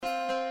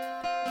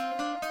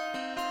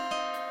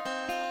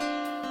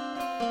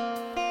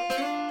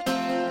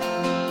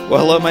Well,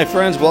 hello, my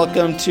friends.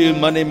 Welcome to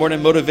Monday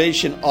Morning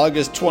Motivation,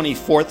 August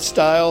 24th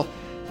style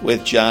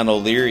with John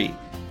O'Leary.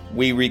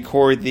 We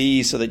record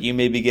these so that you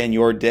may begin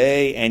your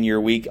day and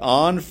your week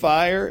on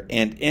fire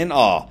and in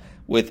awe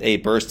with a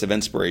burst of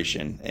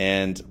inspiration.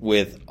 And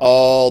with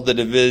all the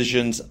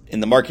divisions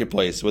in the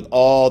marketplace, with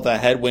all the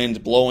headwinds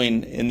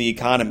blowing in the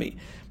economy,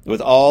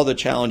 with all the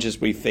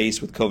challenges we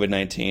face with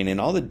COVID-19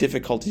 and all the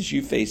difficulties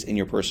you face in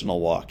your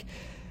personal walk,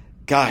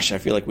 gosh, I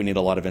feel like we need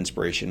a lot of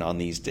inspiration on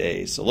these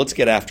days. So let's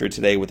get after it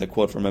today with a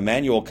quote from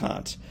Immanuel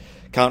Kant.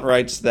 Kant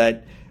writes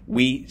that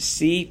we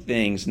see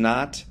things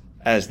not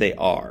as they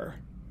are,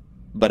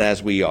 but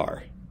as we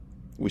are.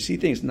 We see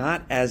things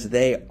not as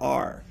they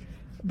are,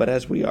 but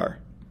as we are.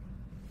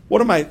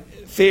 One of my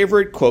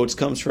favorite quotes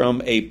comes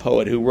from a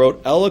poet who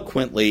wrote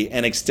eloquently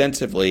and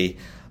extensively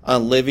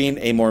on living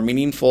a more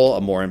meaningful,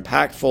 a more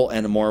impactful,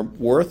 and a more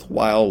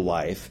worthwhile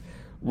life,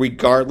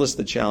 regardless of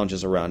the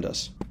challenges around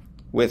us.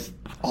 With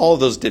all of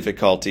those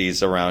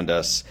difficulties around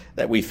us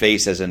that we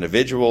face as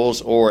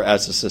individuals or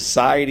as a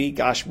society,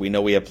 gosh, we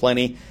know we have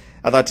plenty.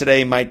 I thought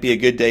today might be a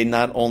good day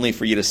not only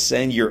for you to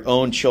send your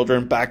own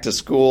children back to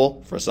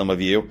school, for some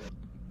of you,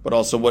 but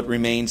also what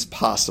remains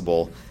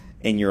possible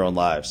in your own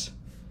lives.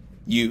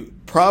 You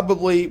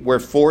probably were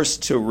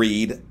forced to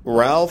read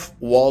Ralph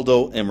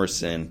Waldo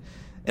Emerson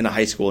in a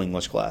high school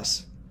English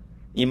class.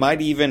 You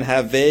might even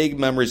have vague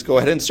memories, go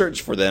ahead and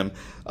search for them,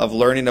 of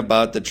learning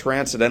about the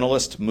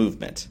Transcendentalist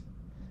movement.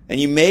 And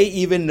you may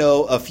even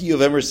know a few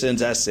of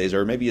Emerson's essays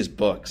or maybe his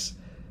books.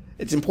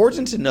 It's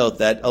important to note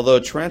that although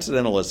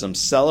Transcendentalism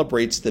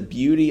celebrates the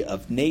beauty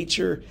of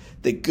nature,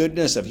 the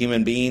goodness of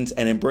human beings,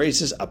 and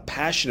embraces a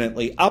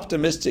passionately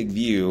optimistic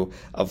view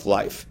of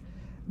life,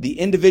 the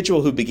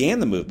individual who began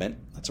the movement,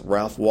 that's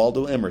Ralph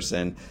Waldo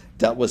Emerson,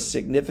 dealt with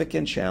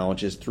significant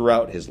challenges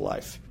throughout his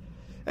life.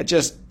 At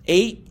just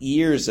 8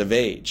 years of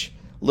age,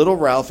 little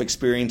Ralph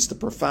experienced the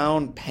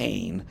profound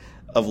pain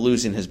of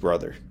losing his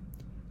brother.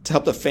 To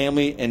help the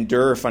family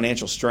endure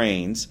financial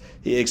strains,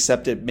 he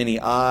accepted many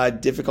odd,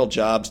 difficult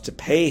jobs to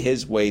pay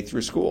his way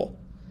through school.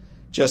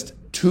 Just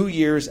 2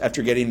 years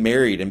after getting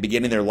married and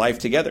beginning their life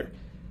together,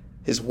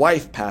 his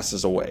wife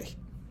passes away.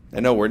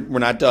 And no, we're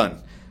not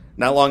done.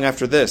 Not long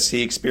after this,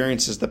 he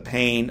experiences the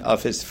pain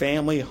of his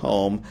family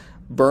home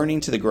burning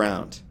to the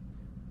ground.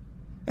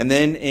 And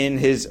then in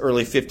his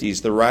early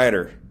 50s, the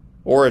writer,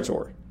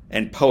 orator,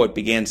 and poet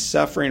began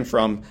suffering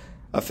from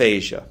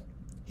aphasia.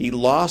 He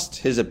lost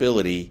his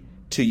ability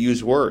to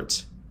use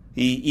words.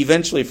 He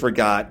eventually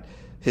forgot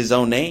his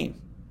own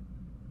name.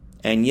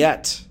 And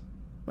yet,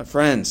 my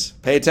friends,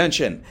 pay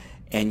attention,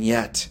 and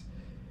yet,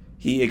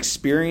 he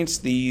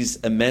experienced these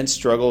immense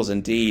struggles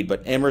indeed,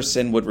 but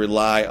Emerson would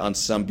rely on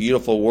some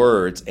beautiful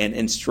words and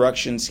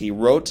instructions he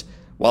wrote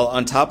while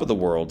on top of the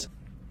world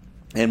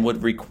and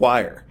would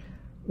require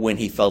when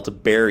he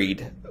felt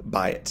buried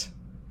by it.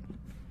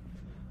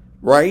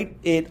 Write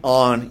it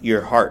on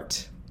your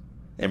heart,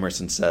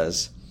 Emerson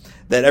says,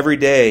 that every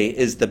day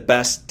is the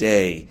best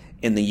day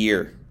in the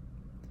year.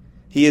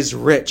 He is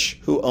rich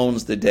who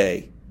owns the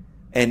day,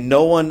 and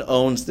no one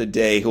owns the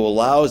day who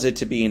allows it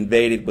to be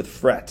invaded with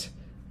fret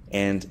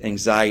and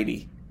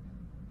anxiety.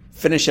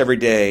 Finish every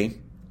day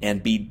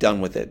and be done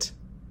with it.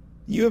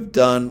 You have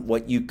done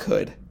what you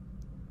could.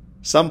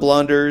 Some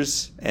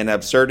blunders and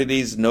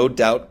absurdities no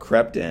doubt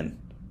crept in.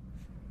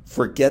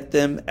 Forget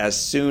them as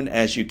soon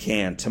as you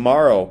can.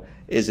 Tomorrow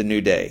is a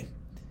new day.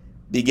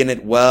 Begin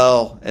it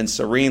well and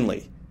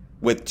serenely,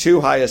 with too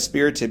high a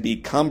spirit to be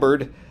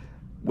cumbered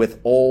with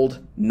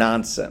old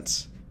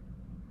nonsense.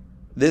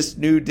 This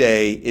new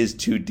day is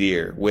too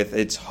dear, with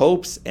its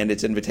hopes and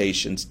its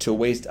invitations, to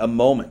waste a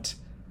moment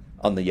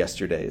on the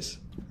yesterdays.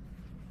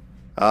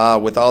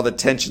 With all the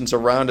tensions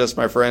around us,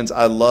 my friends,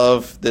 I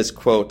love this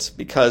quote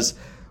because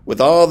with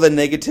all the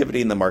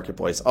negativity in the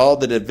marketplace, all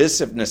the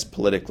divisiveness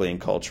politically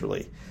and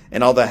culturally,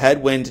 and all the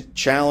headwind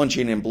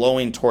challenging and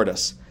blowing toward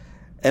us,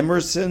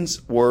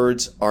 Emerson's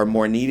words are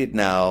more needed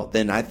now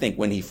than I think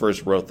when he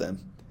first wrote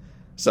them.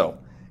 So,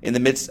 in the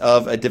midst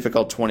of a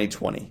difficult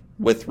 2020,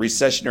 with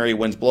recessionary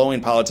winds blowing,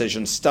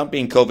 politicians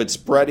stumping, COVID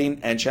spreading,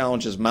 and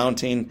challenges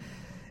mounting,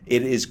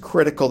 it is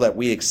critical that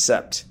we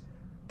accept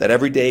that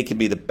every day can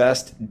be the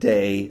best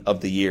day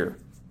of the year,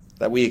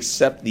 that we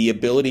accept the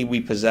ability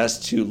we possess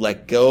to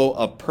let go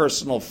of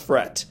personal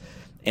fret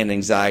and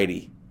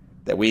anxiety,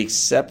 that we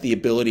accept the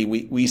ability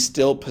we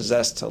still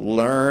possess to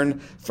learn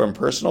from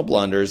personal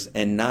blunders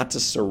and not to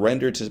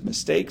surrender to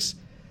mistakes,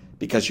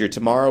 because your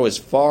tomorrow is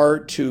far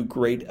too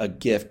great a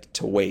gift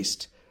to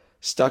waste,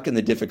 stuck in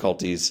the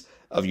difficulties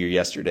of your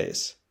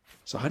yesterdays.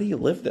 So how do you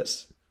live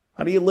this?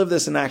 How do you live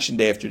this in action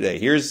day after day?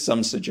 Here's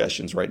some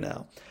suggestions right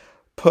now.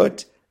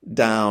 Put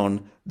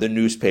down the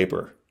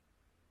newspaper.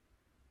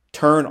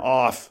 Turn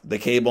off the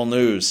cable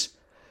news.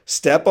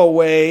 Step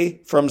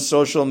away from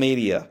social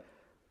media.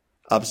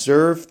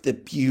 Observe the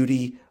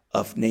beauty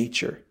of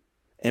nature.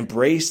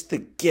 Embrace the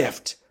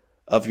gift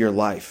of your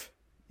life.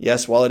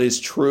 Yes, while it is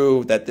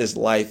true that this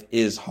life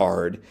is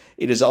hard,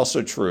 it is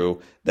also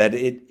true that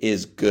it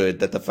is good,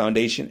 that the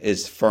foundation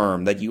is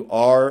firm, that you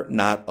are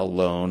not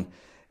alone,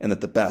 and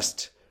that the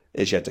best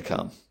is yet to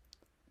come.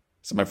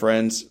 So my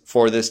friends,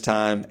 for this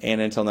time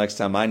and until next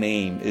time, my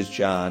name is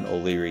John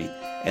O'Leary,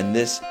 and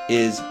this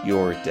is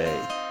your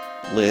day.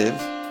 Live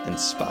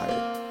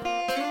inspired.